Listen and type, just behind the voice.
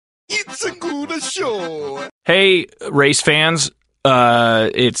Segura Show. Hey, race fans.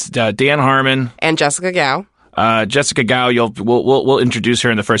 It's Dan Harmon. And Jessica Gao. Jessica Gao, we'll introduce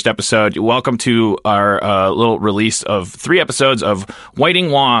her in the first episode. Welcome to our little release of 3 episodes of Whiting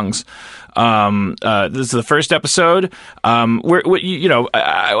Wongs. This is the first episode. I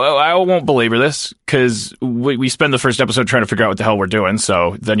won't belabor this because we spend the first episode trying to figure out what the hell we're doing.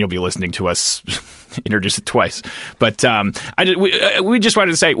 So then you'll be listening to us introduce it twice. But we just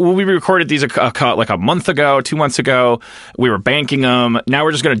wanted to say, we recorded these like a month ago, 2 months ago. We were banking them. Now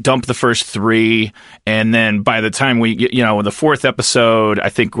we're just going to dump the first 3, and then by the time we get, in the 4th episode, I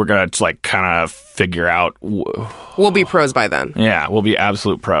think we're going to like kind of figure out. We'll be pros by then. Yeah, we'll be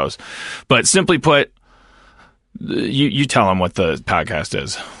absolute pros. But simply put, you tell them what the podcast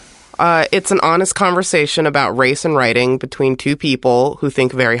is. It's an honest conversation about race and writing between 2 people who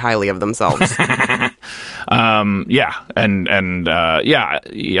think very highly of themselves. Yep. And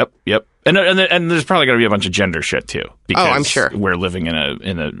there's probably going to be a bunch of gender shit too. Because I'm sure. We're living in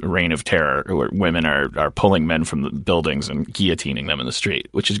a reign of terror where women are pulling men from the buildings and guillotining them in the street,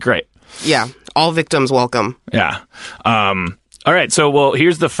 which is great. Yeah, all victims welcome. Yeah. All right, so,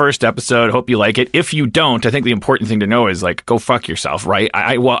 here's the first episode. Hope you like it. If you don't, I think the important thing to know is, like, go fuck yourself, right?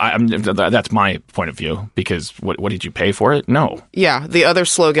 That's my point of view, because what did you pay for it? No. Yeah, the other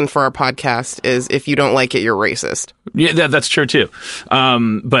slogan for our podcast is, if you don't like it, you're racist. Yeah, that's true, too.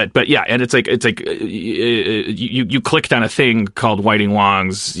 But yeah, and it's like you clicked on a thing called Whiting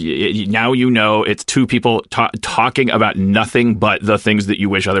Wongs. Now you know it's 2 people talking about nothing but the things that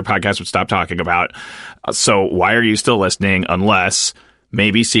you wish other podcasts would stop talking about. So why are you still listening unless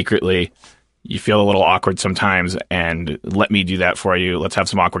maybe secretly you feel a little awkward sometimes, and let me do that for you. Let's have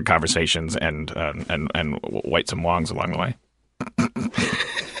some awkward conversations and white some wongs along the way.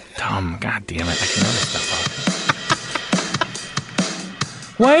 Dumb. God damn it. I can know this stuff.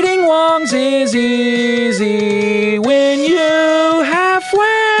 Whiting wongs is easy when you have friends.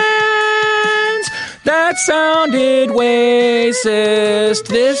 That sounded racist.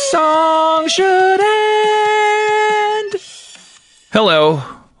 This song should end. Hello.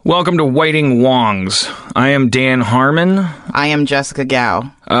 Welcome to Whiting Wongs. I am Dan Harmon. I am Jessica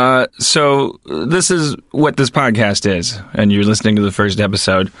Gao. So this is what this podcast is, and you're listening to the first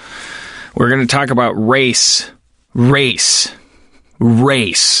episode. We're going to talk about race. Race.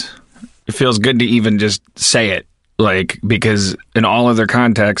 It feels good to even just say it, because in all other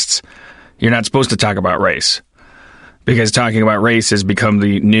contexts, you're not supposed to talk about race, because talking about race has become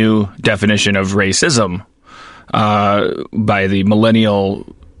the new definition of racism by the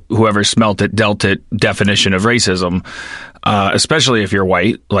millennial, whoever smelt it, dealt it definition of racism, especially if you're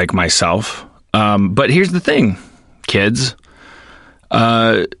white, like myself. But here's the thing, kids.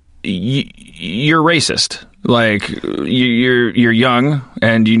 You're racist. You're young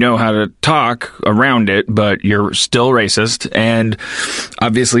and you know how to talk around it, but you're still racist. And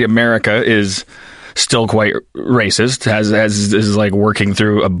obviously America is still quite racist, is like working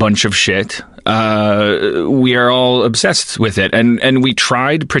through a bunch of shit. We are all obsessed with it. And we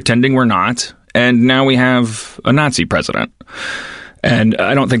tried pretending we're not. And now we have a Nazi president. And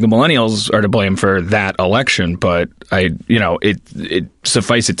I don't think the millennials are to blame for that election, but it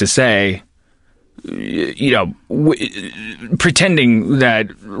suffice it to say, pretending that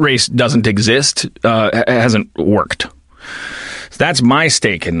race doesn't exist hasn't worked. So that's my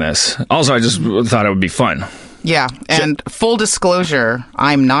stake in this. Also, I just thought it would be fun. Yeah, and full disclosure,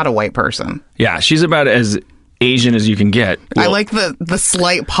 I'm not a white person. Yeah, she's about as Asian as you can get. I like the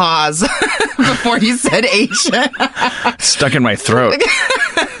slight pause before you said Asian. Stuck in my throat.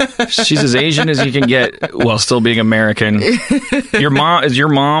 She's as Asian as you can get while still being American. Your mom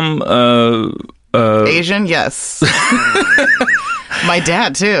Asian? Yes. My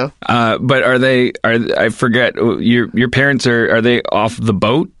dad too. But I forget, your parents are they off the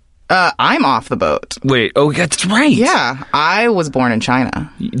boat? I'm off the boat. Wait, that's right. Yeah, I was born in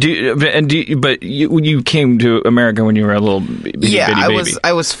China. But you came to America when you were a little bitty baby.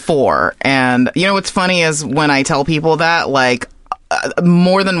 I was 4, and what's funny is when I tell people that,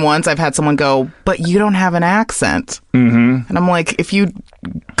 more than once I've had someone go, but you don't have an accent. Mm-hmm. And I'm like, if you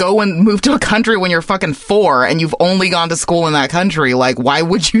go and move to a country when you're fucking 4 and you've only gone to school in that country, why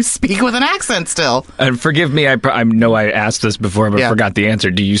would you speak with an accent still? And forgive me, I know I asked this before, but forgot the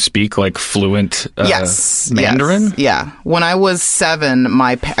answer. Do you speak fluent Mandarin? Yes. Yeah. When I was 7,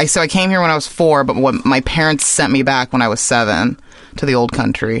 so I came here when I was 4, but my parents sent me back when I was 7 to the old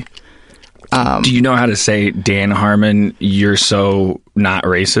country. Do you know how to say, Dan Harmon, you're so not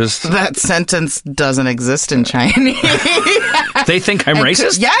racist? That sentence doesn't exist in Chinese. They think I'm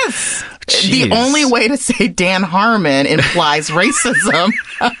racist? Yes. Jeez. The only way to say Dan Harmon implies racism.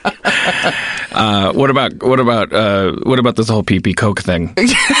 What about this whole pee-pee Coke thing?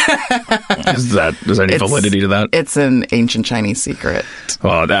 Is there any validity to that? It's an ancient Chinese secret.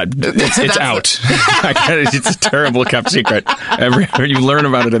 Well, it's out. It's a terrible kept secret. You learn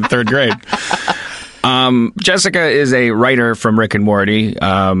about it in third grade. Jessica is a writer from Rick and Morty.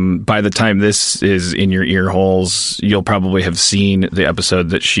 By the time this is in your ear holes, you'll probably have seen the episode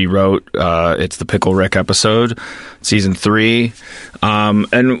that she wrote. It's the Pickle Rick episode, season 3.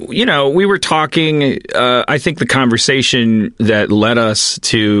 And, we were talking, I think the conversation that led us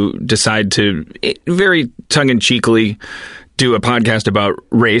to decide to very tongue-in-cheekly do a podcast about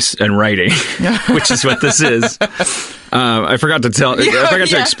race and writing, which is what this is. I forgot to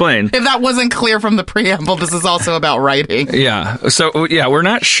explain. If that wasn't clear from the preamble, this is also about writing. Yeah. So, we're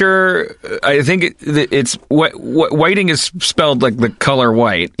not sure. I think it's whiting is spelled like the color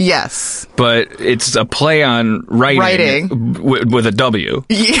white. Yes. But it's a play on writing. With a W.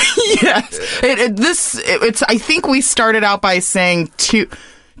 Yes. I think we started out by saying two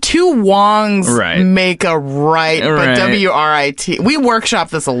Wongs make a right, but W-R-I-T. We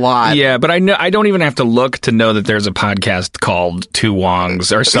workshop this a lot. Yeah, but I don't even have to look to know that there's a podcast called Two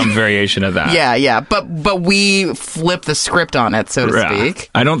Wongs or some variation of that. Yeah. But we flip the script on it, so to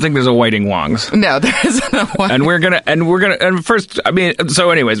speak. I don't think there's a Whiting Wongs. No, there isn't a Whiting. And first, so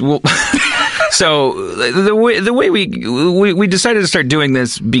anyways, so the way we decided to start doing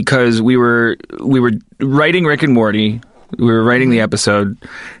this because we were writing Rick and Morty. We were writing the episode,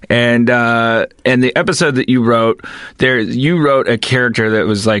 and the episode that you wrote, you wrote a character that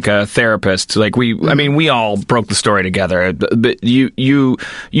was like a therapist. Like we all broke the story together, but you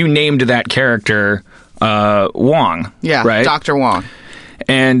named that character Wong. Yeah, right? Dr. Wong.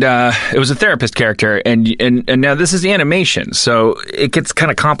 And it was a therapist character, and now this is animation, so it gets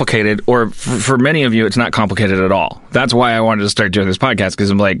kind of complicated. Or for many of you, it's not complicated at all. That's why I wanted to start doing this podcast, because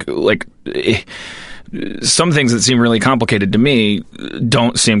I'm like. Some things that seem really complicated to me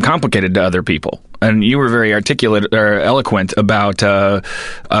don't seem complicated to other people. And you were very articulate or eloquent about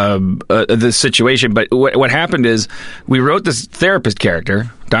this situation. But what happened is we wrote this therapist character,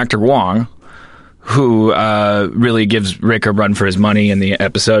 Dr. Wong, who really gives Rick a run for his money in the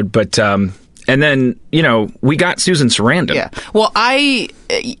episode. But and then, we got Susan Sarandon. Yeah. Well,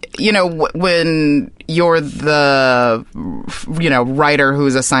 when you're the, writer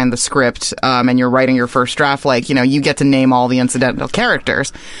who's assigned the script, and you're writing your first draft, you get to name all the incidental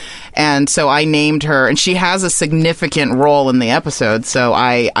characters. And so I named her, and she has a significant role in the episode. So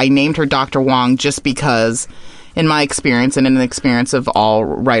I named her Dr. Wong just because, in my experience and in the experience of all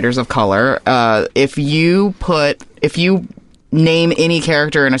writers of color, if you name any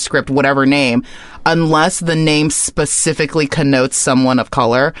character in a script, whatever name, unless the name specifically connotes someone of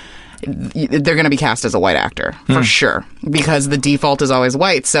color, they're going to be cast as a white actor, for sure, because the default is always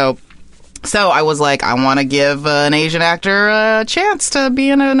white. So I was like, I want to give an Asian actor a chance to be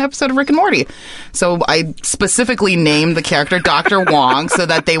in an episode of Rick and Morty. So I specifically named the character Dr. Wong so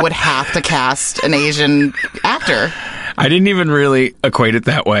that they would have to cast an Asian actor. I didn't even really equate it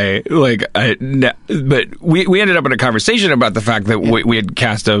that way. But we ended up in a conversation about the fact that we had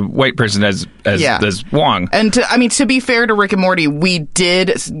cast a white person as Wong. And to be fair to Rick and Morty, we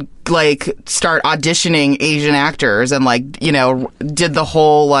did start auditioning Asian actors and did the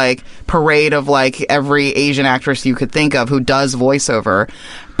whole parade of every Asian actress you could think of who does voiceover.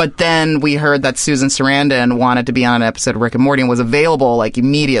 But then we heard that Susan Sarandon wanted to be on an episode of Rick and Morty and was available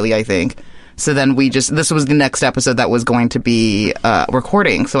immediately, I think. So then this was the next episode that was going to be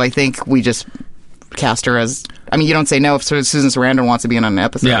recording. So I think we just cast her as, you don't say no if Susan Sarandon wants to be in on an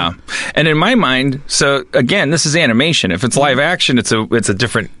episode. Yeah. And in my mind, so again, this is animation. If it's live action, it's a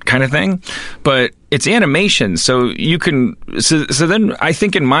different kind of thing. But it's animation, so you can, so then I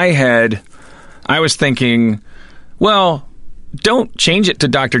think in my head, I was thinking, well, don't change it to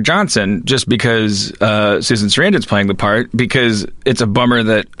Dr. Johnson just because Susan Sarandon's playing the part, because it's a bummer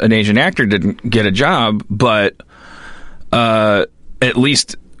that an Asian actor didn't get a job, but at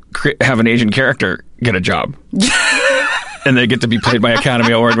least have an Asian character get a job. And they get to be played by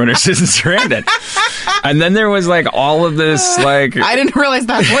Academy Award winner Susan Sarandon. And then there was all of this I didn't realize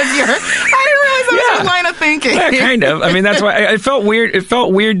that was your line of thinking. Yeah, kind of. That's why it felt weird. It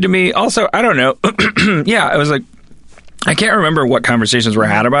felt weird to me. Also, I don't know. Yeah, I was like, I can't remember what conversations were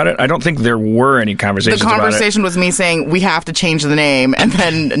had about it. I don't think there were any conversations about it. The conversation was me saying, we have to change the name, and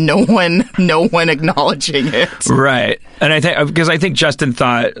then no one acknowledging it. Right. And I think Justin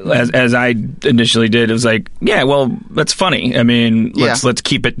thought, as I initially did, it was yeah, well, that's funny. Let's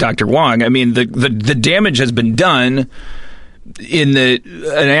keep it Dr. Wong. The damage has been done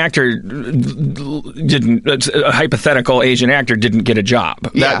an actor didn't, a hypothetical Asian actor didn't get a job.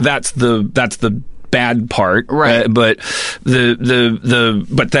 That's the bad part, right? But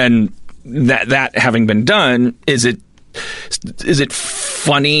but then that having been done, is it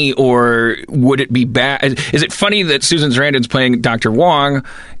funny, or would it be bad? Is it funny that Susan Sarandon's playing Dr. Wong?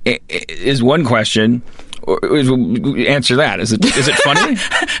 Is one question. Answer that. Is it funny?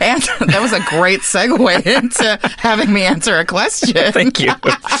 That was a great segue into having me answer a question. Thank you.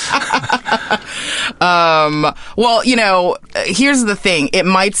 Well, here's the thing. It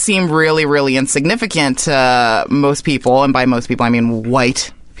might seem really, really insignificant to most people, and by most people I mean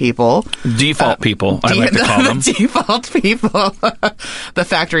white people. Default people, I like to call them. Default people. The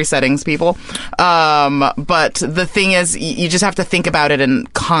factory settings people. But the thing is, you just have to think about it in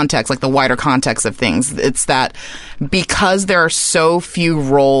context, like the wider context of things. It's that because there are so few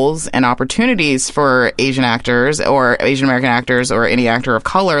roles and opportunities for Asian actors or Asian American actors or any actor of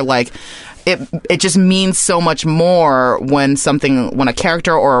color, like, it just means so much more when a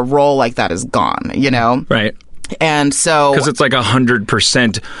character or a role like that is gone, Right. And so, because it's like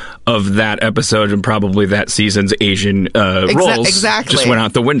 100% of that episode and probably that season's Asian roles just went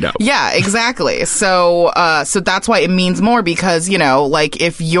out the window. Yeah, exactly. So that's why it means more, because like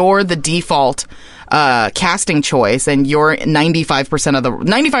if you're the default casting choice and you're 95%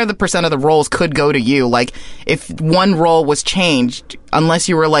 of the roles could go to you. Like if one role was changed, unless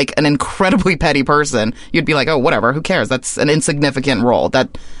you were like an incredibly petty person, you'd be like, oh, whatever, who cares? That's an insignificant role.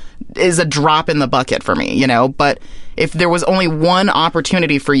 That is a drop in the bucket for me, But if there was only one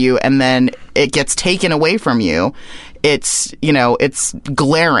opportunity for you and then it gets taken away from you, it's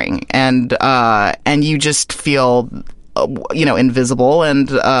glaring, and you just feel invisible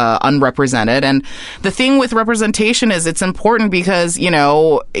and unrepresented. And the thing with representation is it's important because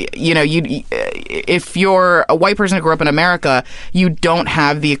if you're a white person who grew up in America, you don't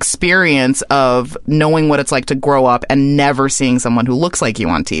have the experience of knowing what it's like to grow up and never seeing someone who looks like you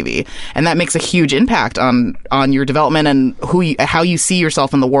on TV, and that makes a huge impact on your development and how you see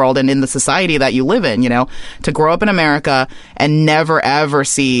yourself in the world and in the society that you live in. To grow up in America and never ever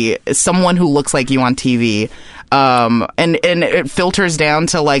see someone who looks like you on TV. And it filters down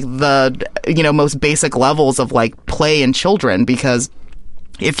to like the most basic levels of like play in children, because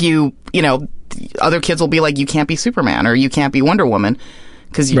if other kids will be like, you can't be Superman or you can't be Wonder Woman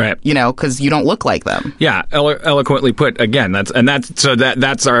because because you don't look like them. Yeah, eloquently put. Again,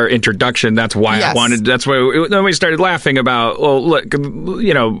 that's our introduction. That's why I wanted. That's why then we started laughing about. Well, look,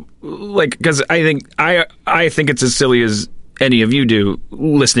 because I think it's as silly as any of you do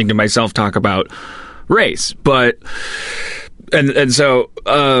listening to myself talk about race, but and so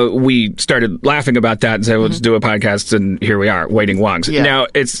we started laughing about that and said, well, let's do a podcast, and here we are, Waiting Wongs. Yeah. Now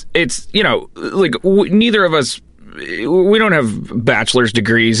it's neither of us, we don't have bachelor's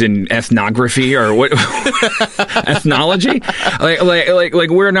degrees in ethnography or what ethnology. Like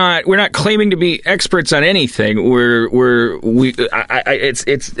we're not claiming to be experts on anything. I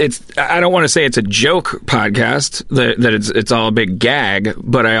don't want to say it's a joke podcast, that it's all a big gag,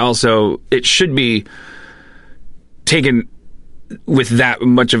 but it should be taken with that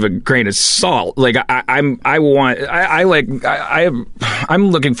much of a grain of salt. Like I'm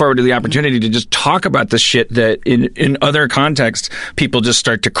looking forward to the opportunity to just talk about the shit that in other contexts people just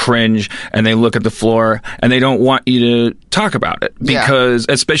start to cringe and they look at the floor and they don't want you to talk about it, because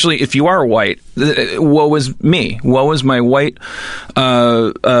especially if you are white, woe is me, woe is my white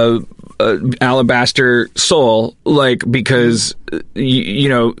alabaster soul, like, because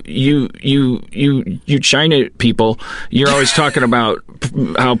you China people, you're always talking about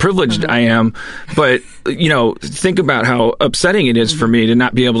how privileged I am, but think about how upsetting it is for me to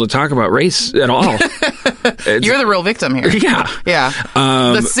not be able to talk about race at all. You're the real victim here. Yeah.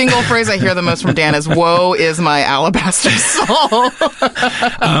 The single phrase I hear the most from Dan is "Woe is my alabaster soul."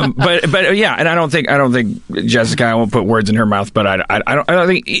 But yeah, and I don't think Jessica, I won't put words in her mouth, but I don't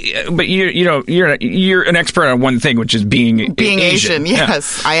think. But you're an expert on one thing, which is being Asian.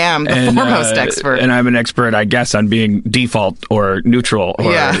 Yes, I am the foremost expert, and I'm an expert, I guess, on being default or neutral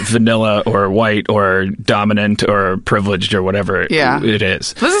or vanilla or white or dominant or privileged or whatever it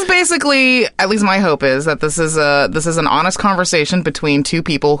is. This is basically, at least my hope is that this is an honest conversation between two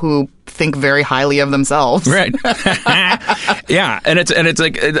people who think very highly of themselves. Right. Yeah, and it's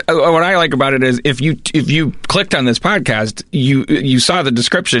like, what I like about it is if you clicked on this podcast, you saw the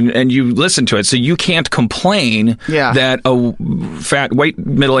description and you listened to it, so you can't complain that a fat white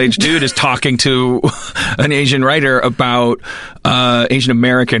middle-aged dude is talking to an Asian writer about Asian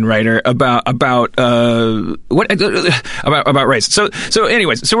American writer about race. So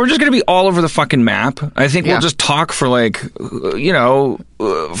anyways, so we're just going to be all over the fucking map. I think think we'll just talk for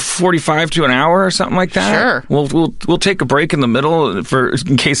 45 to an hour or something like that. Sure. We'll take a break in the middle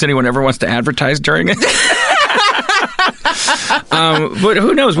in case anyone ever wants to advertise during it. But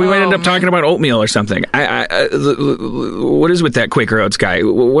who knows? We might end up talking about oatmeal or something. What is with that Quaker Oats guy?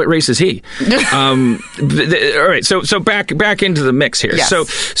 What race is he? All right. So back into the mix here. Yes.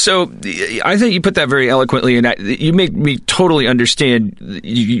 So I think you put that very eloquently, and you made me totally understand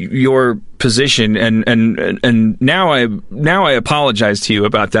your position, and now I apologize to you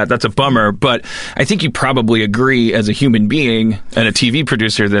about that. That's a bummer, but I think you probably agree as a human being and a TV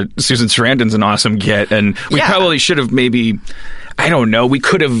producer that Susan Sarandon's an awesome get, and we probably should have maybe, I don't know, we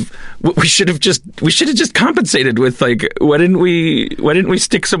should have just compensated with why didn't we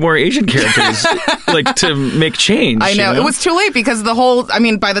stick some more Asian characters to make change? I know. It was too late because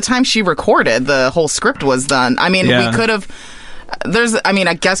by the time she recorded, the whole script was done. We could have.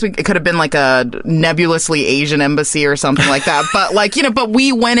 I guess it could have been like a nebulously Asian embassy or something like that. But but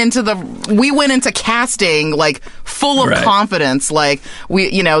we went into casting full of confidence.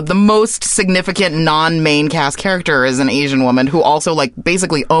 The most significant non-main cast character is an Asian woman who also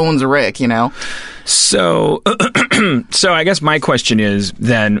basically owns Rick. So I guess my question is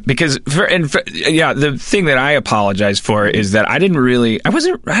then, because the thing that I apologize for is that I didn't really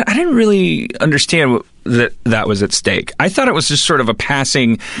understand that was at stake. I thought it was just sort of a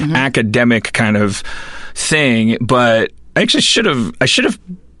passing academic kind of thing, but I actually should have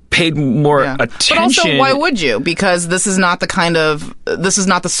paid more attention. But also, why would you? Because this is not the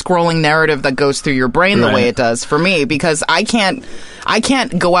scrolling narrative that goes through your brain the way it does for me. Because I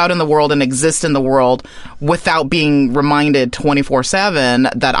can't go out in the world and exist in the world without being reminded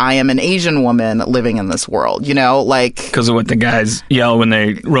 24/7 that I am an Asian woman living in this world. Because of what the guys yell when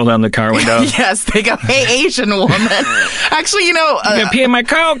they roll down the car window. Yes, they go, "Hey, Asian woman!" Actually, you gonna pee in my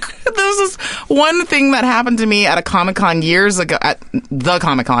Coke? This is one thing that happened to me at a Comic-Con years ago. At the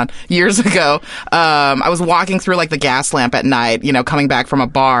Comic-Con years ago, I was walking through the gas lamp at night, coming back from a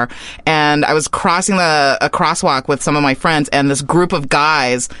bar, and I was crossing a crosswalk with some of my friends, and this group of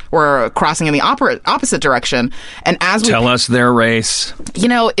guys were crossing in the opposite direction. And as tell us their race,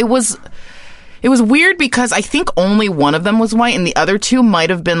 it was weird because I think only one of them was white, and the other two might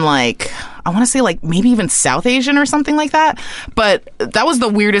have been I want to say maybe even South Asian or something like that. But that was the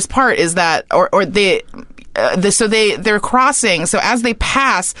weirdest part, is that they're crossing. So as they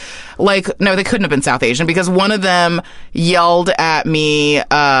pass, no, they couldn't have been South Asian because one of them yelled at me,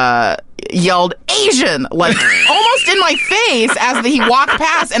 yelled Asian, almost in my face as he walked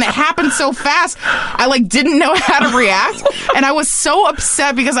past, and it happened so fast, I didn't know how to react, and I was so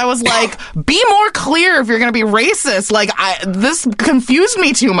upset because I was be more clear if you're gonna be racist. This confused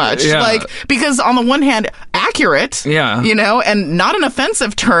me too much. Because on the one hand, accurate, and not an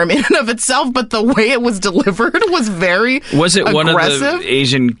offensive term in and of itself, but the way it was delivered was very Was it aggressive. One of the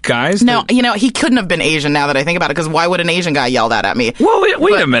Asian guys? No, he couldn't have been Asian now that I think about it, because why would an Asian guy yell that at me? Well,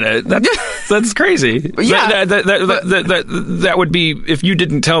 wait a minute. That's crazy. Yeah. That would be, if you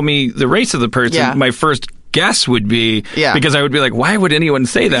didn't tell me the race of the person, my first guess would be, because I would be why would anyone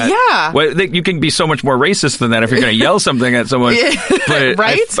say that? Yeah. Well, you can be so much more racist than that if you're going to yell something at someone. But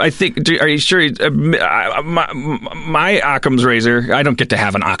right? I think, are you sure? My Occam's razor, I don't get to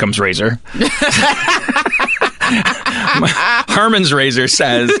have an Occam's razor. Harmon's razor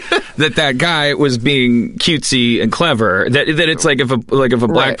says that guy was being cutesy and clever. That it's if a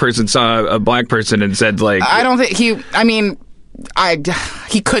black person saw a black person and said I don't think he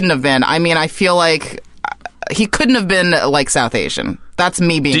couldn't have been. I feel he couldn't have been South Asian. That's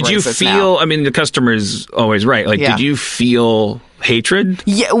me being racist. Did you feel now. The customer's always right. Did you feel hatred?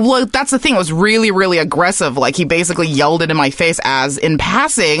 Yeah, well, that's the thing. It was really, really aggressive. He basically yelled it in my face as in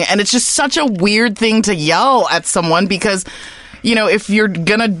passing, and it's just such a weird thing to yell at someone because, if you're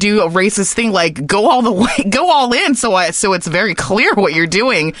gonna do a racist thing, go all the way, go all in, so it's very clear what you're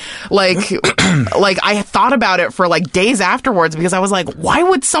doing. I thought about it for days afterwards because I was why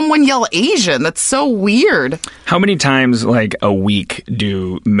would someone yell Asian? That's so weird. How many times a week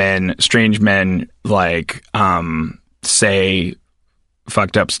do strange men say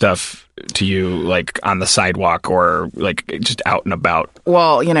fucked up stuff to you on the sidewalk or just out and about?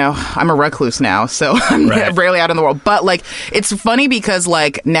 Well, I'm a recluse now, so I'm rarely out in the world. But it's funny because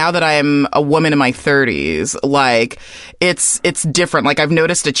now that I'm a woman in my 30s, it's different. I've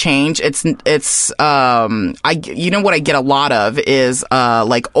noticed a change. It's what I get a lot of is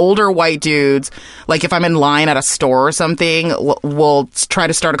older white dudes. If I'm in line at a store or something, will try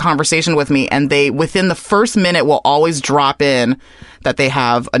to start a conversation with me, and they within the first minute will always drop in that they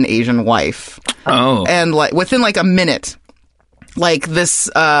have an Asian wife. Oh. And within a minute. like this,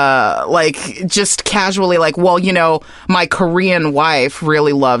 like just casually like, well, you know, my Korean wife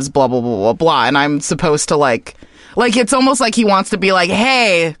really loves blah, blah, blah, blah, blah. And I'm supposed to like it's almost like he wants to be like,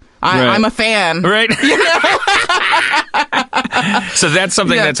 hey, I'm a fan. Right. You know? So that's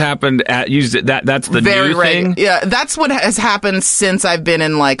something that's happened that's the very new thing? Yeah, that's what has happened since I've been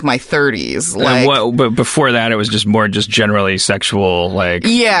in like my 30s. Like, but before that, it was just more just generally sexual, like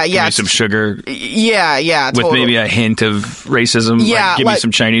give me some sugar. Yeah, with totally. maybe a hint of racism. Yeah, like, give me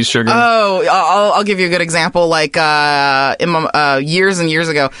some Chinese sugar. Oh, I'll give you a good example. Like years and years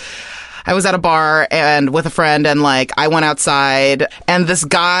ago, I was at a bar and with a friend, and like I went outside, and this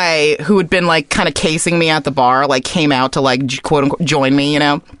guy who had been like kind of casing me at the bar like came out to like quote unquote join me, you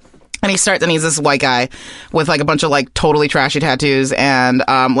know. And he's this white guy with like a bunch of like totally trashy tattoos, and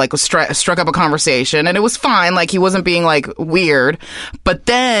like was struck up a conversation, and it was fine. Like he wasn't being like weird, but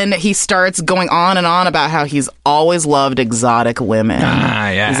then he starts going on and on about how he's always loved exotic women.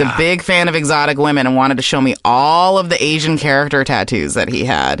 Yeah. He's a big fan of exotic women and wanted to show me all of the Asian character tattoos that he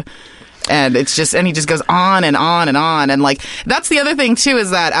had. And it's just, and he just goes on and on and on. And like, that's the other thing too, is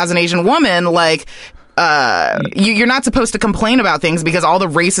that as an Asian woman, like, you're not supposed to complain about things because all the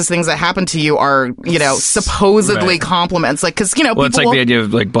racist things that happen to you are, you know, supposedly compliments. Like, because, you know, well, it's like the idea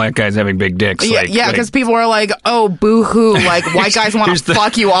of like black guys having big dicks. Yeah, because people are like, oh, boo-hoo, like white guys want to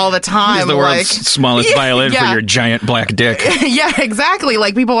fuck you all the time. Here's the world's smallest violin for your giant black dick. Yeah, exactly.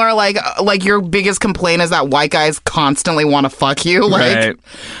 Like people are like your biggest complaint is that white guys constantly want to fuck you. Like. Right.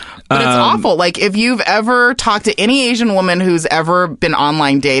 But it's awful. Like, if you've ever talked to any Asian woman who's ever been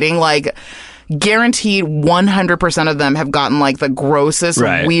online dating, like, guaranteed 100% of them have gotten, like, the grossest,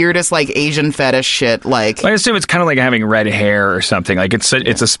 weirdest, like, Asian fetish shit. Like, I assume it's kind of like having red hair or something. Like, it's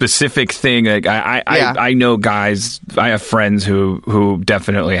a specific thing. Like, I know guys, I have friends who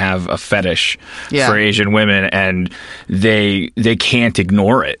definitely have a fetish for Asian women, and they can't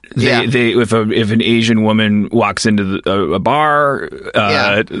ignore it. If an Asian woman walks into a bar,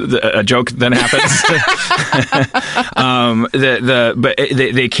 a joke then happens. But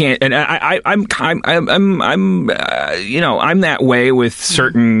they can't, and I'm you know, I'm that way with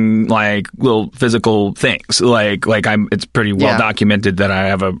certain like little physical things. Like it's pretty well documented that I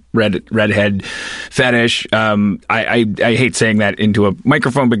have a redhead fetish. I hate saying that into a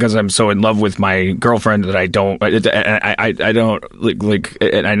microphone because I'm so in love with my girlfriend that I don't like,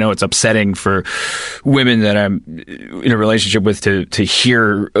 and I know it's upsetting for women that I'm in a relationship with to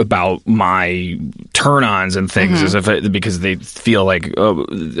hear about my turn-ons and things as if because they feel like, oh,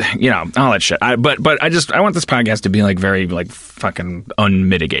 you know, all that shit. But I want this podcast to be like very like fucking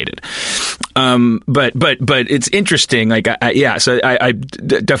unmitigated. But it's interesting. Like, so I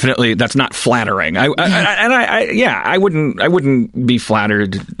definitely, that's not flattering. I wouldn't be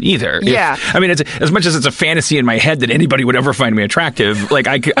flattered either. Yeah. I mean, it's as much as it's a fantasy in my head that anybody would ever find me attractive. Like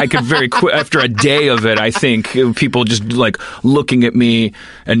I could very quick after a day of it, I think people just like looking at me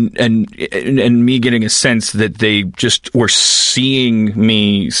and me getting a sense that they just were seeing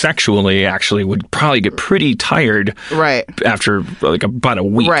me sexually actually would probably get pretty tired. Right. After like about a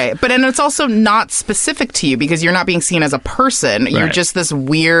week. Right. But and it's also not specific to you because you're not being seen as a person. You're just this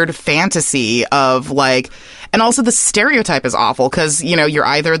weird fantasy of like, and also the stereotype is awful because, you know, you're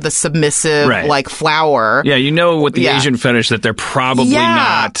either the submissive, like, flower. Yeah, you know with the Asian fetish that they're probably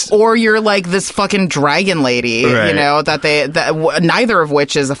not. Or you're like this fucking dragon lady, you know, that neither of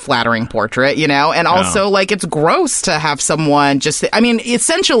which is a flattering portrait, you know? And also, like, it's gross to have someone just, I mean,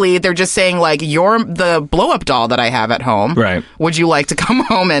 essentially, they're just saying, like, you're the blow-up doll that I have at home. Right. Would you like to come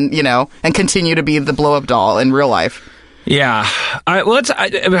home and, you know, and continue to be the blow-up doll in real life? Yeah. I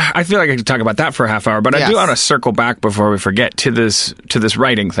feel like I could talk about that for a half hour, but I do want to circle back before we forget to this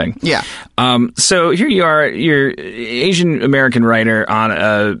writing thing. Yeah. So here you are, you're Asian American writer on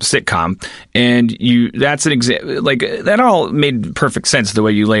a sitcom, and that's an example, like, that all made perfect sense the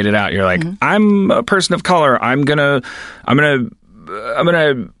way you laid it out. You're like, I'm a person of color. I'm gonna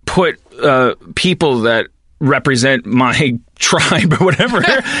put people that represent my tribe or whatever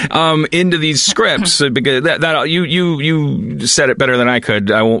into these scripts because that you said it better than I could.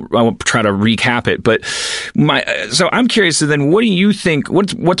 I won't try to recap it, but so I'm curious. So then, what do you think?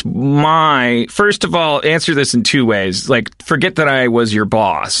 What's my, first of all, answer this in two ways. Like, forget that I was your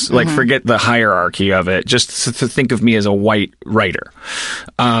boss. Like, forget the hierarchy of it. Just to think of me as a white writer.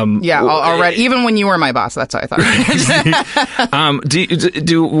 I'll write even when you were my boss. That's how I thought.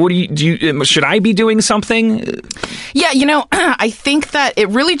 Should I be doing something? Yeah, you know, I think that it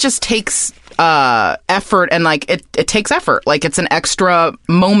really just takes effort, and like it takes effort. Like, it's an extra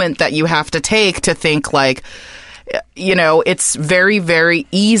moment that you have to take to think like, you know, it's very, very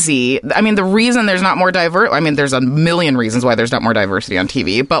easy. I mean, the reason there's not more there's a million reasons why there's not more diversity on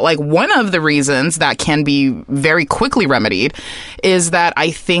TV, but like one of the reasons that can be very quickly remedied is that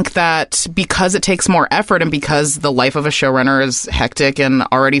I think that because it takes more effort and because the life of a showrunner is hectic and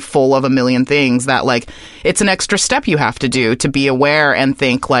already full of a million things, that like it's an extra step you have to do to be aware and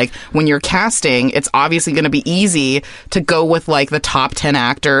think like when you're casting, it's obviously going to be easy to go with like the top 10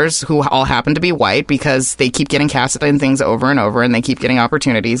 actors who all happen to be white because they keep getting casted in things over and over and they keep getting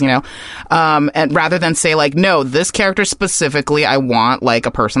opportunities, you know, and rather than say like, no, this character specifically, I want like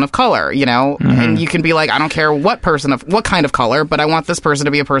a person of color, you know, and you can be like, I don't care what kind of color, but I want this person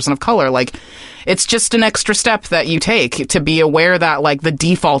to be a person of color. Like, it's just an extra step that you take to be aware that like the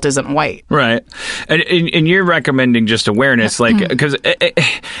default isn't white. Right. And you're recommending just awareness, like, because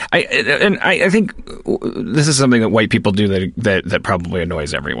I think this is something that white people do that probably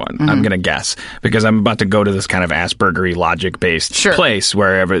annoys everyone. I'm going to guess, because I'm about to go to this kind of Aspergery logic-based place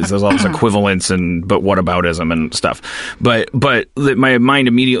where there's all this equivalence and but whataboutism and stuff. But my mind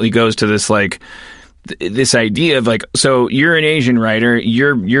immediately goes to this like, this idea of like, so you're an Asian writer,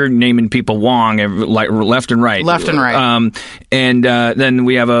 you're naming people Wong like left and right, and then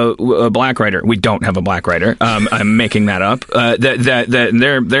we have a black writer. We don't have a black writer. I'm making that up.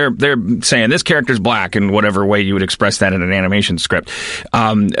 That they're saying this character's black in whatever way you would express that in an animation script.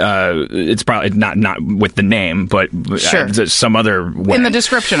 It's probably not with the name, but some other way in the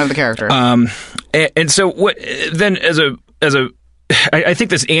description of the character. And so what then as a I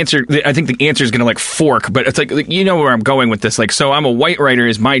think the answer is going to like fork, but it's like, you know where I'm going with this. Like, so I'm a white writer.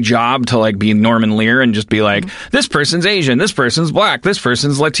 Is my job to like be Norman Lear and just be like, this person's Asian, this person's black, this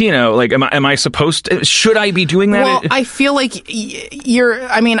person's Latino? Like, am I supposed to, should I be doing that? Well, I feel like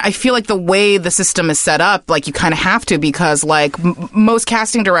I feel like the way the system is set up, like you kind of have to, because like most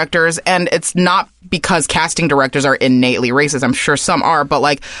casting directors, and it's not because casting directors are innately racist. I'm sure some are, but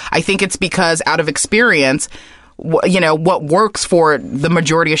like, I think it's because out of experience, you know, what works for the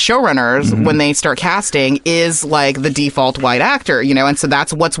majority of showrunners when they start casting is like the default white actor, you know, and so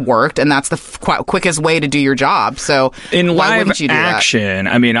that's what's worked, and that's the quickest way to do your job. So in why live wouldn't you do action,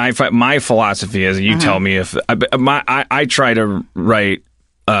 that? I mean, my philosophy is, you tell me if I try to write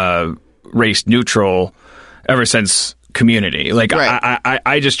race neutral ever since Community. Like,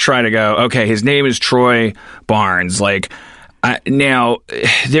 I just try to go, okay, his name is Troy Barnes, like. Now,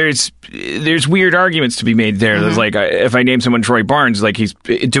 there's weird arguments to be made there. There's like, if I name someone Troy Barnes, like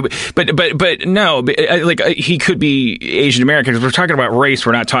but no, like he could be Asian American, because we're talking about race.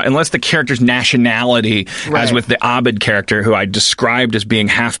 We're not talking, unless the character's nationality, as with the Abed character, who I described as being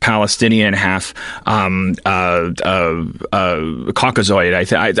half Palestinian, half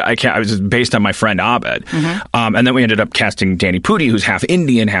Caucasoid. I was based on my friend Abed, and then we ended up casting Danny Pudi, who's half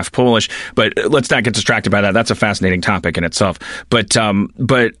Indian, half Polish. But let's not get distracted by that. That's a fascinating topic in itself. But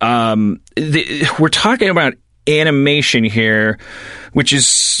we're talking about animation here, which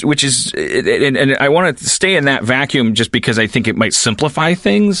is, and I want to stay in that vacuum just because I think it might simplify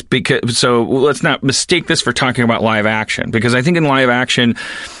things. So let's not mistake this for talking about live action, because I think in live action,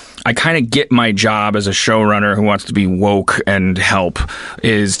 I kind of get my job as a showrunner who wants to be woke and help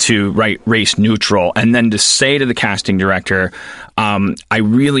is to write race neutral, and then to say to the casting director, I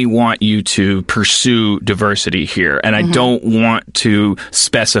really want you to pursue diversity here, and I don't want to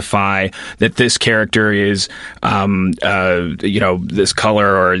specify that this character is, this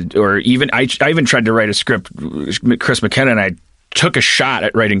color, or even I even tried to write a script. Chris McKenna and I took a shot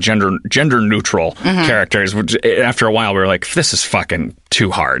at writing gender neutral characters, which after a while we were like, this is fucking too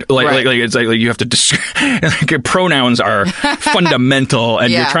hard. Like it's like you have to like, pronouns are fundamental,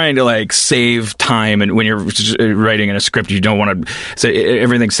 and you're trying to like save time. And when you're writing in a script, you don't want to say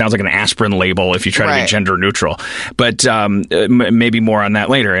everything sounds like an aspirin label if you try to be gender neutral. But maybe more on that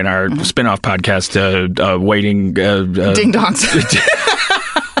later in our spin-off podcast, Waiting Ding Dongs.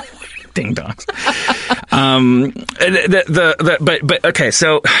 Ding dongs. But okay,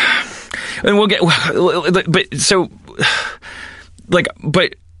 so, and we'll get, but so, like,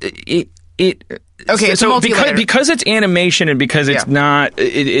 but it okay, so because it's animation and because it's not,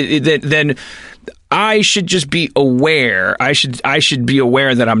 then I should just be aware. I should be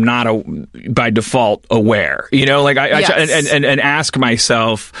aware that I'm not by default aware. You know, like and ask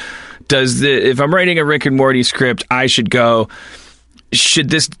myself, if I'm writing a Rick and Morty script, I should go, should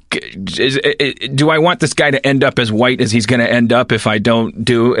this do I want this guy to end up as white as he's going to end up if I don't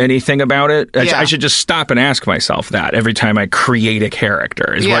do anything about it? I should just stop and ask myself that every time I create a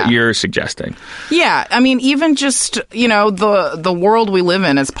character, is what you're suggesting. Yeah, I mean, even just, the world we live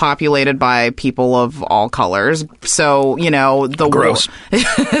in is populated by people of all colors. So, gross.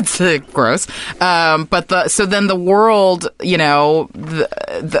 It's gross. So then the world,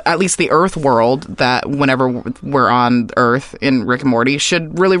 at least the Earth world, that whenever we're on Earth in Rick and Morty,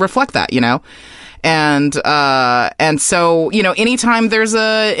 should really reflect that, And so, anytime there's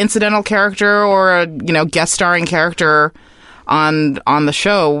a incidental character or a, guest starring character on the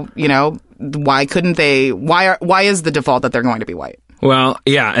show, why couldn't they, why is the default that they're going to be white? Well,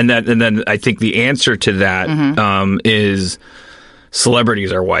 yeah. And then I think the answer to that, is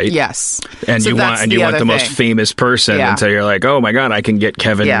celebrities are white. Yes. And you want the most famous person. Yeah. And so you're like, oh my God, I can get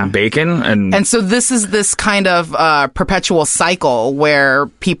Kevin Bacon. And so this is this kind of perpetual cycle where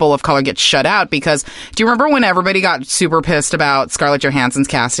people of color get shut out because, do you remember when everybody got super pissed about Scarlett Johansson's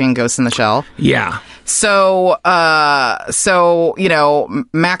casting in Ghost in the Shell? Yeah. So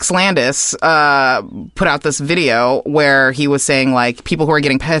Max Landis put out this video where he was saying, like, people who are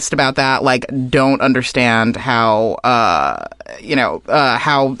getting pissed about that, like, don't understand how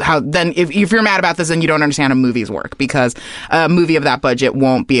then if you're mad about this, then you don't understand how movies work, because a movie of that budget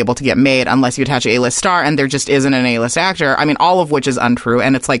won't be able to get made unless you attach an A-list star, and there just isn't an A-list actor. I mean, all of which is untrue.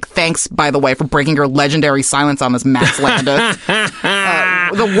 And it's like, thanks, by the way, for breaking your legendary silence on this, Max Landis.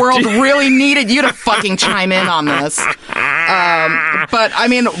 The world really needed you to fucking chime in on this.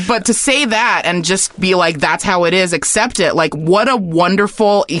 But to say that and just be like, that's how it is, accept it. Like, what a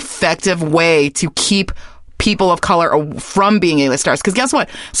wonderful, effective way to keep people of color from being A-list stars. Because guess what?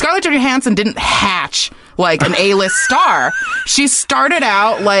 Scarlett Johansson didn't hatch like an A-list star. She started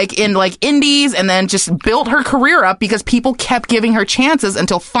out like in like indies and then just built her career up because people kept giving her chances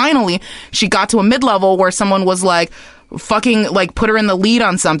until finally she got to a mid-level where someone was like, fucking like put her in the lead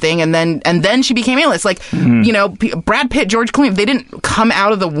on something, and then she became A-list. Like, Brad Pitt, George Clooney, they didn't come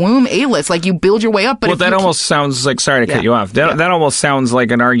out of the womb A-list. Like, you build your way up. But that almost sounds like, sorry to cut you off. That almost sounds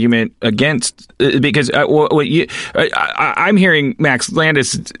like an argument against, because I'm hearing Max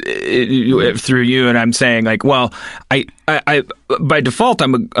Landis through you, and I'm saying like, well, I by default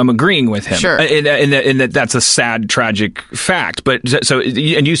I'm agreeing with him. Sure. In that that's a sad, tragic fact. But so,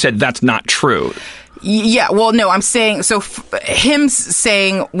 and you said that's not true. Yeah, well, no, I'm saying, so him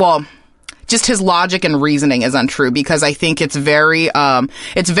saying, well, just his logic and reasoning is untrue, because I think it's very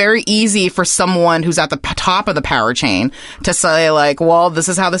easy for someone who's at the top of the power chain to say like, well, this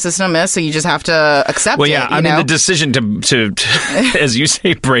is how the system is, so you just have to accept it. Well, yeah, I mean, the decision to as you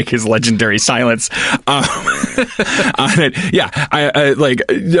say, break his legendary silence on it. Yeah,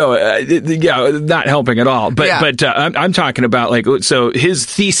 not helping at all. But I'm talking about like, so his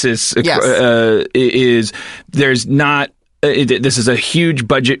thesis is there's not. This is a huge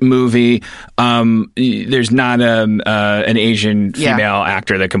budget movie. There's not an Asian female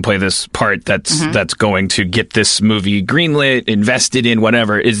actor that can play this part that's going to get this movie greenlit, invested in,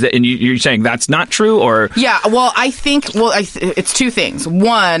 whatever. Is that? And you're saying that's not true, or? Yeah. Well, I think it's two things.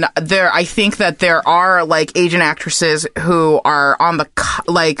 One, I think that there are like Asian actresses who are on the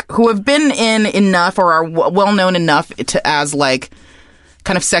who have been in enough or are well known enough to as like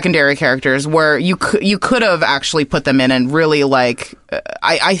kind of secondary characters where you could have actually put them in and really like,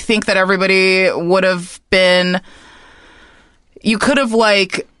 I think that everybody would have been, you could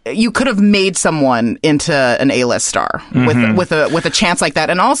have made someone into an A-list star with a chance like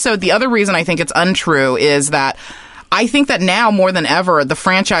that. And also the other reason I think it's untrue is that I think that now more than ever, the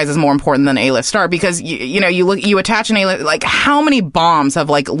franchise is more important than A-list star, because you attach an A-list, like how many bombs have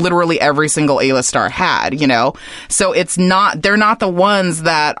like literally every single A-list star had, So they're not the ones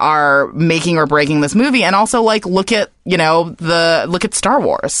that are making or breaking this movie. And also like look at Star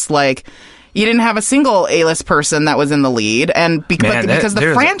Wars. Like, you didn't have a single A-list person that was in the lead, and because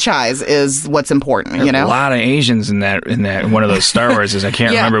the franchise is what's important, a lot of Asians in one of those Star Warses. I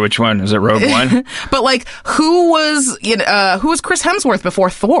can't remember which one. Is it Rogue One? But like, who was Chris Hemsworth before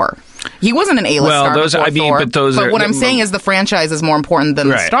Thor? He wasn't an A-list star before Thor. But what I'm saying is the franchise is more important than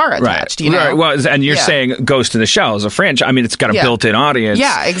the star attached. Right. Well, and you're saying Ghost in the Shell is a franchise. I mean, it's got a built-in audience.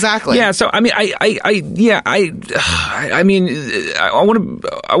 Yeah, exactly. Yeah. So I mean, I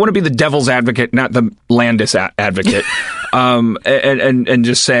want to be the devil's advocate, not the Landis advocate, and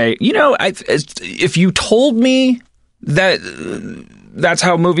just say, if you told me that that's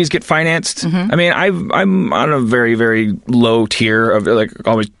how movies get financed. I mean, I'm on a very, very low tier of like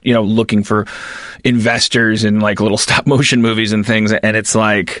always, looking for investors in like little stop motion movies and things. And it's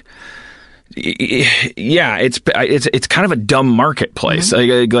like, yeah, it's kind of a dumb marketplace.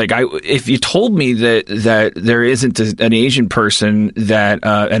 If you told me that there isn't an Asian person that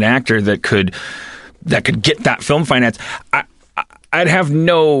an actor that could get that film finance, I'd have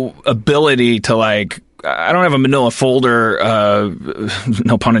no ability to like. I don't have a manila folder,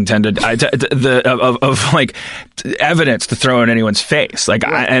 no pun intended, of like evidence to throw in anyone's face. Like,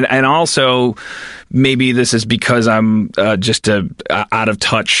 right. and also maybe this is because I'm just a out of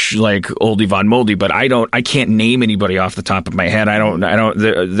touch like oldie von moldy, but I can't name anybody off the top of my head.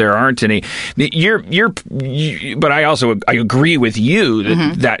 There aren't any. But I agree with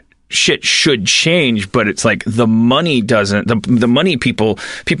you that shit should change, but it's like the money doesn't. The money people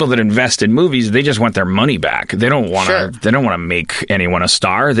that invest in movies, they just want their money back. They don't want to. They don't want to make anyone a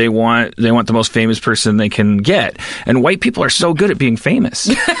star. They want the most famous person they can get. And white people are so good at being famous.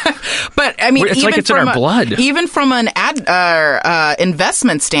 But I mean, it's like it's in our blood. Even from an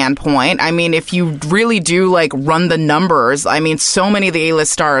investment standpoint, I mean, if you really do like run the numbers, I mean, so many of the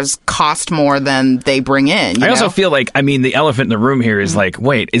A-list stars cost more than they bring in. I also feel like, I mean, the elephant in the room here is like,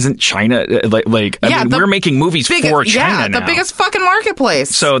 wait, isn't China we're making movies for China now. The biggest fucking marketplace.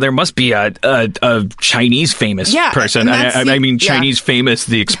 So there must be a Chinese famous person. I mean, Chinese famous,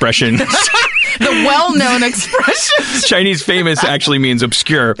 the expression. The well-known expression. Chinese famous actually means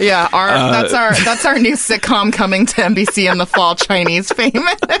obscure. Yeah, that's our new sitcom coming to NBC in the fall. Chinese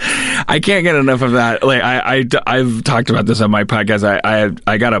famous. I can't get enough of that. Like I've talked about this on my podcast.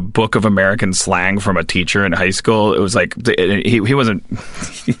 I got a book of American slang from a teacher in high school. It was like he wasn't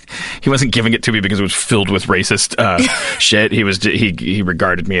giving it to me because it was filled with racist shit. He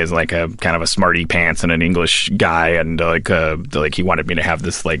regarded me as like a kind of a smarty pants and an English guy, and like he wanted me to have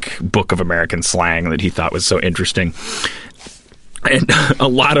this like book of American slang that he thought was so interesting. And a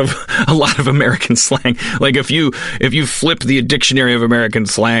lot of American slang, like if you flip the dictionary of American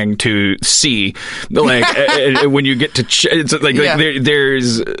slang to C, like when you get to it's like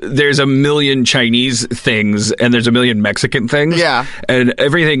there's a million Chinese things and there's a million Mexican things. Yeah, and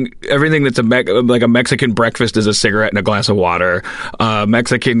everything that's like a Mexican breakfast is a cigarette and a glass of water.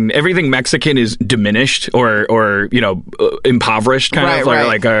 Everything Mexican is diminished or impoverished kind of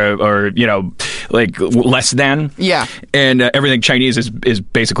or like less than. Yeah, and everything Chinese is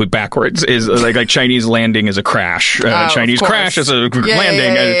basically backwards. Is like Chinese landing is a crash. Chinese crash is a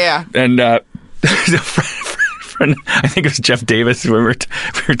landing. And I think it was Jeff Davis. We were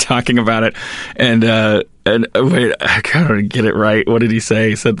talking about it, and wait, I gotta get it right. What did he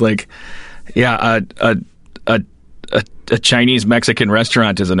say? He said like, yeah, a Chinese Mexican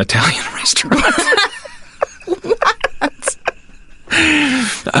restaurant is an Italian restaurant.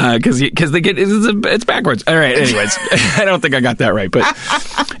 Because they get it's backwards. All right. Anyways, I don't think I got that right, but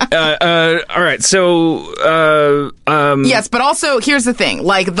all right. So yes, but also here's the thing: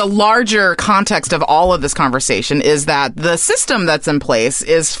 like the larger context of all of this conversation is that the system that's in place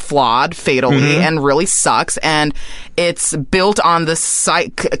is flawed fatally and really sucks, and it's built on this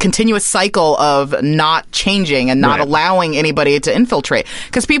continuous cycle of not changing and not allowing anybody to infiltrate.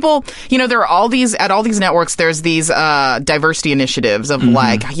 Because people, there are all these networks. There's these diversity initiatives of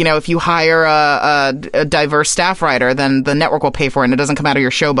like, if you hire a diverse staff writer, then the network will pay for it and it doesn't come out of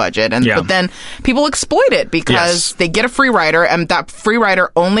your show budget. But then people exploit it because they get a free writer, and that free writer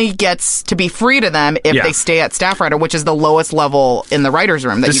only gets to be free to them if they stay at staff writer, which is the lowest level in the writer's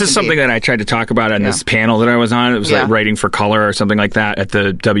room. This is something that I tried to talk about on this panel that I was on. It was like writing for color or something like that at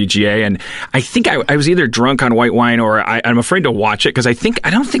the WGA. And I think I was either drunk on white wine or I'm afraid to watch it because I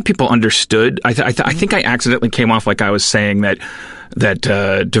don't think people understood. I think I accidentally came off like I was saying that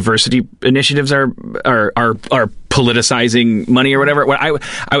diversity initiatives are politicizing money or whatever.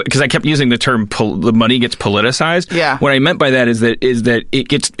 Because I kept using the term the money gets politicized. Yeah. What I meant by that is that it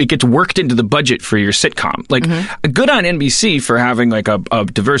gets worked into the budget for your sitcom. Like good on NBC for having like a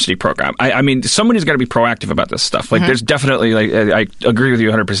diversity program. I mean, somebody's got to be proactive about this stuff. Like there's definitely like I agree with you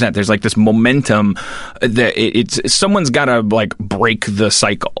 100%. There's like this momentum that someone's got to like break the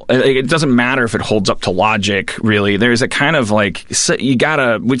cycle. It doesn't matter if it holds up to logic. Really, there's a kind of like we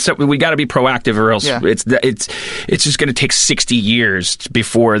gotta be proactive or else it's just going to take 60 years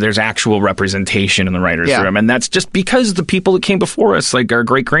before there's actual representation in the writers' room, and that's just because the people that came before us, like our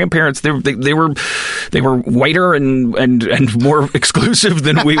great grandparents, they were whiter and more exclusive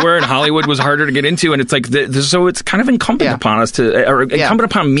than we were, and Hollywood was harder to get into, and it's like so it's kind of incumbent upon us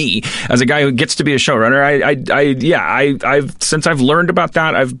incumbent upon me as a guy who gets to be a showrunner. I've since I've learned about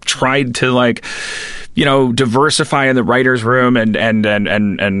that, I've tried to like diversify in the writers' room and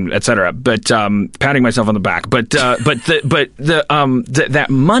et cetera. But patting myself on the back. But that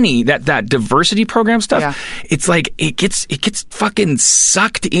money, that diversity program stuff, it's like it gets fucking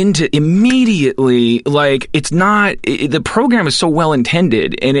sucked into immediately. Like it's not. The program is so well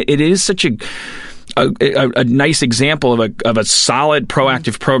intended, and it is such a nice example of a solid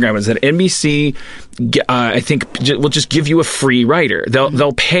proactive program is that NBC, I think, will just give you a free writer.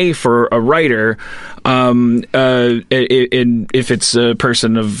 They'll pay for a writer, if it's a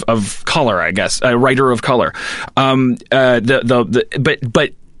person of color, I guess, a writer of color.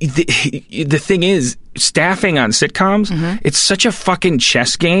 The thing is, staffing on sitcoms, it's such a fucking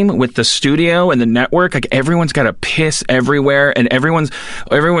chess game with the studio and the network. Like everyone's got to piss everywhere, and everyone's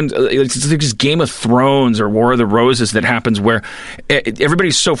it's like this Game of Thrones or War of the Roses that happens where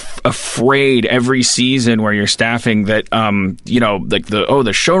everybody's so afraid every season where you're staffing that like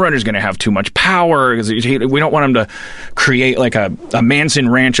the showrunner's going to have too much power because we don't want him to create like a Manson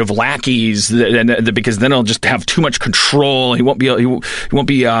ranch of lackeys because then he'll just have too much control. He won't be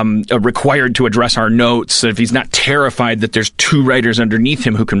required to address our notes if he's not terrified that there's two writers underneath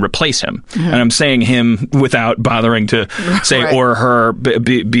him who can replace him. And I'm saying him without bothering to say or her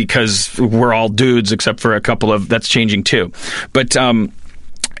because we're all dudes except for a couple of that's changing too. But the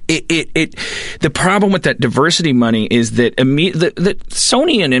problem with that diversity money is that that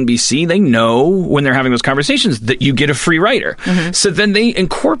Sony and NBC, they know when they're having those conversations that you get a free writer. So then they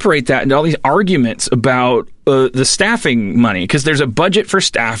incorporate that into all these arguments about the staffing money, because there's a budget for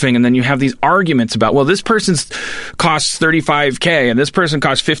staffing, and then you have these arguments about, well, this person's costs $35K and this person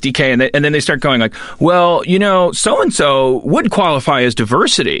costs $50K, and then they start going like, well, so-and-so would qualify as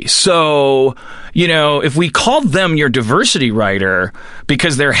diversity. So, if we called them your diversity writer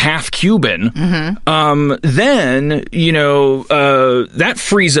because they're half Cuban, then, that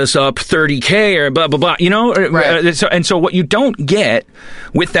frees us up $30K or blah, blah, blah, Right. So what you don't get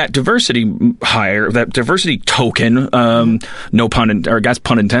with that diversity hire, that diversity token, no pun, or I guess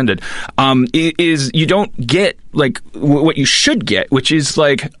pun intended, is you don't get like what you should get, which is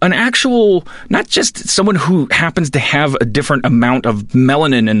like an actual, not just someone who happens to have a different amount of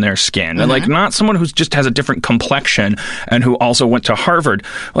melanin in their skin, and like not someone who just has a different complexion and who also went to Harvard.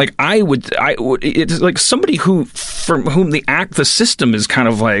 Like I would, it's like somebody from whom the system is kind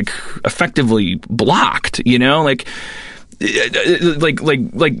of like effectively blocked, like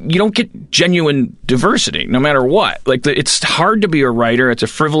you don't get genuine diversity no matter what. Like it's hard to be a writer. It's a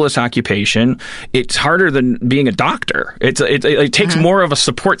frivolous occupation. It's harder than being a doctor. It takes more of a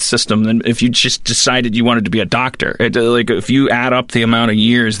support system than if you just decided you wanted to be a doctor. Like if you add up the amount of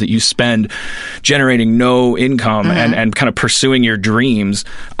years that you spend generating no income and kind of pursuing your dreams,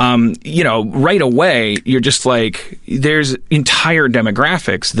 right away you're just like, there's entire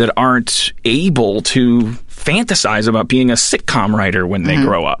demographics that aren't able to fantasize about being a sitcom writer when they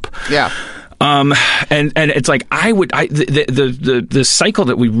grow up. Yeah. And it's like the cycle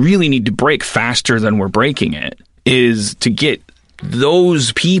that we really need to break faster than we're breaking it is to get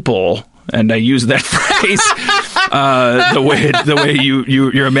those people, and I use that phrase the way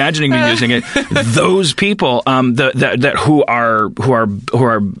you're imagining me using it. Those people that who are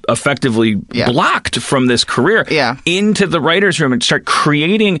effectively blocked from this career into the writers' room and start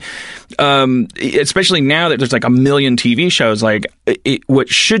creating. Especially now that there's like a million TV shows, like what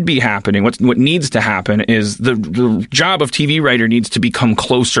should be happening, what needs to happen is the job of TV writer needs to become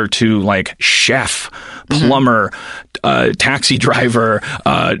closer to like chef, plumber, taxi driver,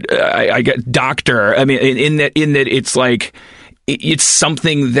 I get doctor. I mean, in that it's like, it's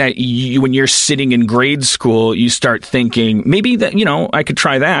something that when you're sitting in grade school, you start thinking maybe that, I could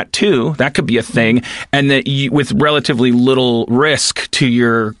try that too. That could be a thing. And that with relatively little risk to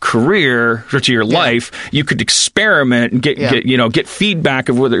your career or to your life, you could experiment and get feedback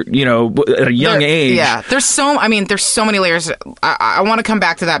of whether, at a young age. Yeah. There's so many layers. I want to come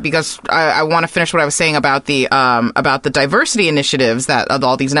back to that because I want to finish what I was saying about the diversity initiatives that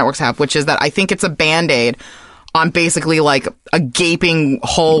all these networks have, which is that I think it's a Band-Aid on basically like a gaping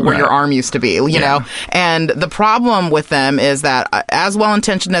hole where your arm used to be, you know? And the problem with them is that as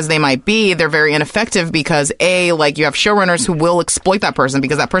well-intentioned as they might be, they're very ineffective because like you have showrunners who will exploit that person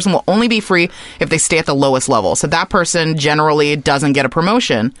because that person will only be free if they stay at the lowest level. So that person generally doesn't get a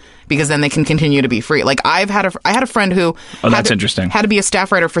promotion because then they can continue to be free. Like I had a friend who that's interesting. Had to be a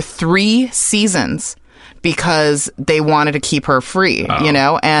staff writer for 3 seasons because they wanted to keep her free, you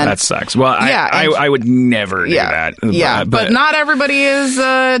know? And that sucks. Well, I would never do that. Yeah, but not everybody is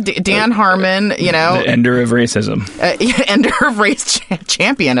Dan Harmon, you know. The ender of racism. Ender of race,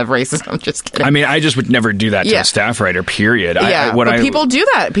 champion of racism. Just kidding. I mean, I just would never do that to a staff writer, period. Yeah, people do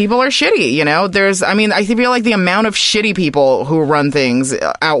that. People are shitty, you know? I feel like the amount of shitty people who run things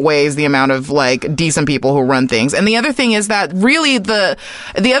outweighs the amount of, like, decent people who run things. And the other thing is that really the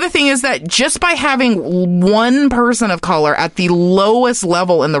other thing is that just by having one person of color at the lowest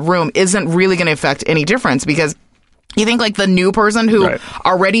level in the room isn't really going to affect any difference, because you think like the new person who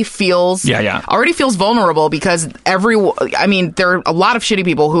already feels vulnerable because there are a lot of shitty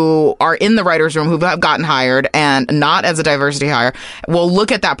people who are in the writer's room who have gotten hired and not as a diversity hire will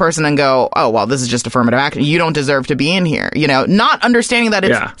look at that person and go, oh, well, this is just affirmative action. You don't deserve to be in here. You know, not understanding that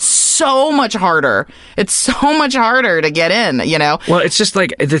it's so much harder. It's so much harder to get in, you know? Well, it's just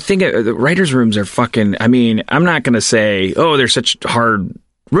like the thing, the writer's rooms are fucking, I mean, I'm not going to say, oh, they're such hard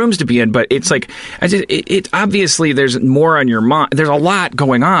rooms to be in, but it's like, it obviously there's more on your mind. There's a lot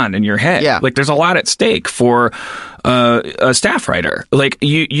going on in your head. Yeah. Like there's a lot at stake for a staff writer. Like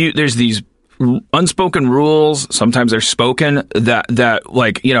there's these unspoken rules. Sometimes they're spoken that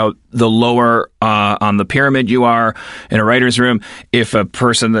like, you know, the lower on the pyramid you are in a writer's room, if a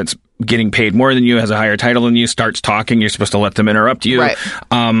person that's getting paid more than you, has a higher title than you, starts talking, you're supposed to let them interrupt you. Right.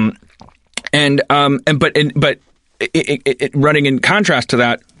 But running in contrast to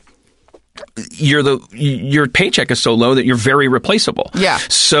that, your paycheck is so low that you're very replaceable. Yeah.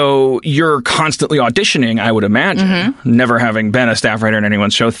 So you're constantly auditioning, I would imagine. Mm-hmm. Never having been a staff writer in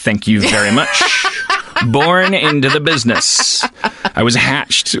anyone's show, thank you very much. Born into the business. I was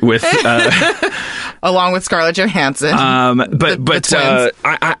hatched with along with Scarlett Johansson.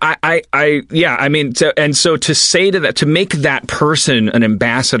 So to say to that, to make that person an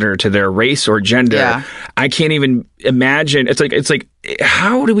ambassador to their race or gender, I can't even imagine. It's like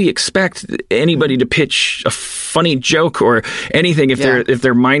how do we expect anybody to pitch a funny joke or anything if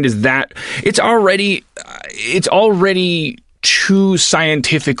their mind is that? It's already too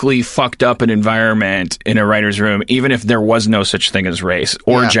scientifically fucked up an environment in a writer's room, even if there was no such thing as race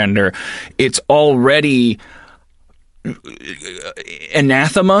or gender. It's already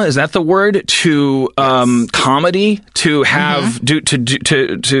anathema, is that the word, to comedy, to have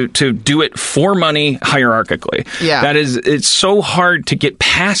to do it for money hierarchically. That is, it's so hard to get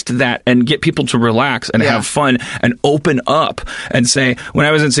past that and get people to relax and have fun and open up and say, when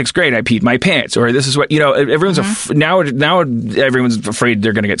I was in 6th grade I peed my pants, or this is what, you know, everyone's now everyone's afraid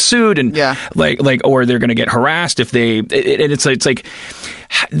they're going to get sued and like or they're going to get harassed if they and it's like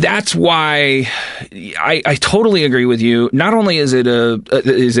that's why I totally agree with you. Not only is it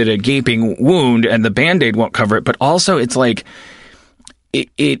a gaping wound and the Band-Aid won't cover it, but also it's like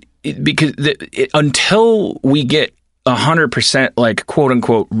because until we get 100% like quote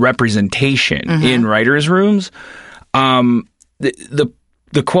unquote representation in writers' rooms, the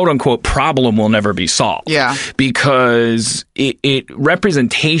quote unquote problem will never be solved. Yeah, because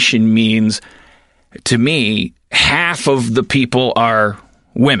representation means, to me, half of the people are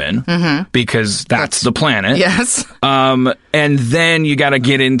women because that's the planet. Yes. And then you got to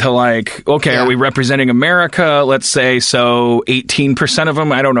get into like, okay, are we representing America? Let's say so 18% of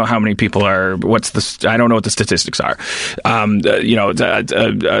them. I don't know how many people are. I don't know what the statistics are.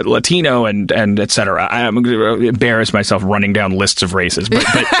 Latino and et cetera. I'm going to embarrass myself running down lists of races, but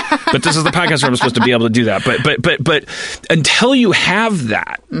this is the podcast where I'm supposed to be able to do that. But until you have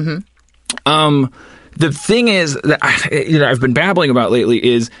that, the thing is that I've been babbling about lately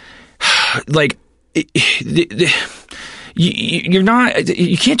is like you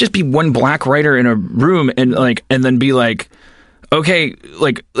can't just be one black writer in a room and then be like, okay,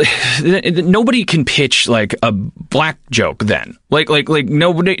 like nobody can pitch like a black joke then. Like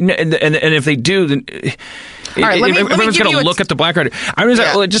nobody, and if they do, then all right, everyone's going to look at the black writer.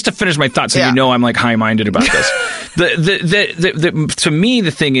 Just to finish my thoughts, so you know I'm like high-minded about this. To me,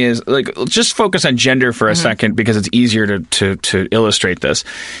 the thing is, like, just focus on gender for a second because it's easier to illustrate this.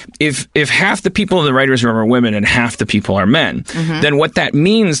 If half the people in the writers' room are women and half the people are men, then what that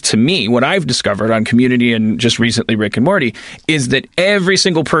means to me, what I've discovered on Community and just recently Rick and Morty, is that every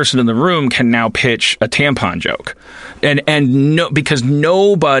single person in the room can now pitch a tampon joke, because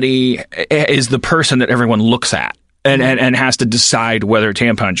nobody is the person that everyone looks at. and has to decide whether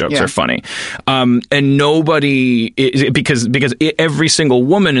tampon jokes Yeah. are funny. And nobody because every single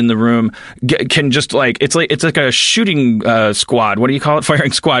woman in the room can just like it's like a shooting squad. What do you call it?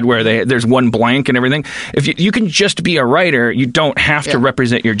 Firing squad, where there's one blank and everything. If you can just be a writer, you don't have to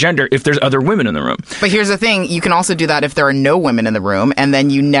represent your gender if there's other women in the room. But here's the thing: you can also do that if there are no women in the room, and then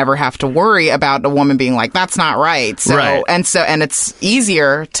you never have to worry about a woman being like, "That's not right." So Right. and it's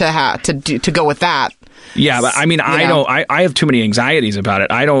easier to go with that. Yeah, but I mean, I have too many anxieties about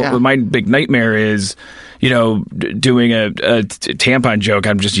it. I don't. Yeah. My big nightmare is, doing a tampon joke.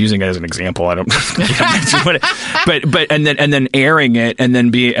 I'm just using it as an example. I don't. but and then airing it and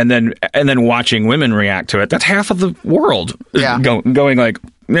then watching women react to it. That's half of the world. Yeah. Going like.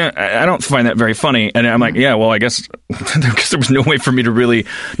 Yeah, I don't find that very funny. And I'm like, yeah, well, I guess there was no way for me to really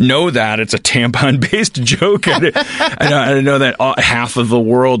know that it's a tampon-based joke. And I know that half of the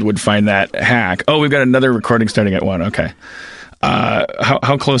world would find that hack. Oh, we've got another recording starting at 1. Okay.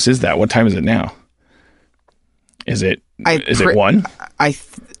 How close is that? What time is it now? Is it 1?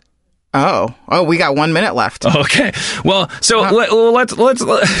 Oh, we got 1 minute left. Okay. Well, so let's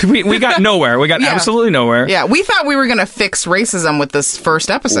we got nowhere. We got absolutely nowhere. Yeah, we thought we were going to fix racism with this first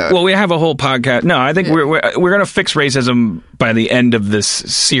episode. Well, we have a whole podcast. No, I think we're going to fix racism by the end of this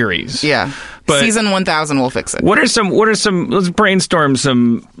series. Yeah. But season 1000 will fix it. What are some let's brainstorm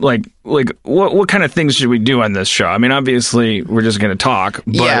some like what kind of things should we do on this show? I mean, obviously we're just going to talk,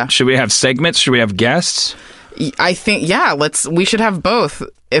 but should we have segments? Should we have guests? I think we should have both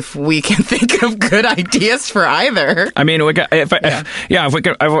if we can think of good ideas for either. I mean,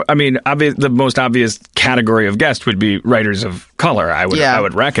 the most obvious category of guest would be writers of color. I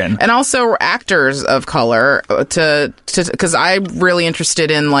would reckon, and also actors of color. Because I'm really interested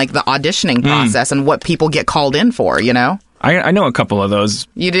in like the auditioning process and what people get called in for. I know a couple of those.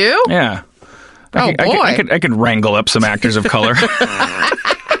 You do? Yeah. Boy, I could wrangle up some actors of color.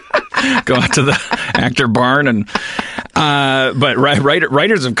 Go out to the actor barn but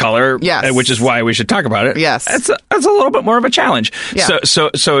writers of color, yes, which is why we should talk about it. Yes, that's a little bit more of a challenge. Yeah. So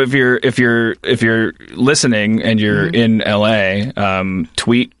if you're listening and you're in LA,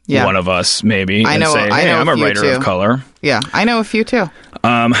 tweet one of us maybe and say, hey, I'm a writer of color. Yeah, I know a few too.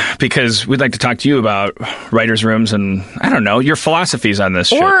 Because we'd like to talk to you about writers' rooms and, I don't know, your philosophies on this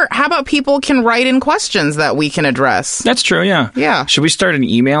shit. Or how about people can write in questions that we can address? That's true, yeah. Yeah. Should we start an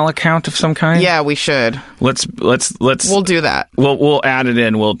email account of some kind? Yeah, we should. Let's. We'll do that. We'll add it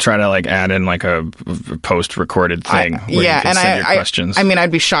in. We'll try to add in a post-recorded thing where you can send your questions. I mean,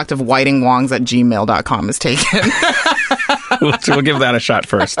 I'd be shocked if whitingwongs@gmail.com is taken. We'll give that a shot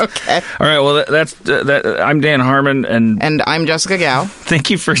first. Okay. All right. Well, that's I'm Dan Harmon, and I'm Jessica Gao. Thank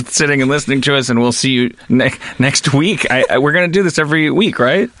you for sitting and listening to us, and we'll see you next week. We're going to do this every week,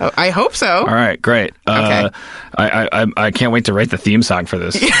 right? I hope so. All right. Great. Okay. I can't wait to write the theme song for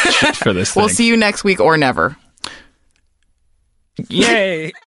this. For this thing. We'll see you next week or never.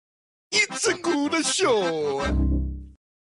 Yay! It's a good show.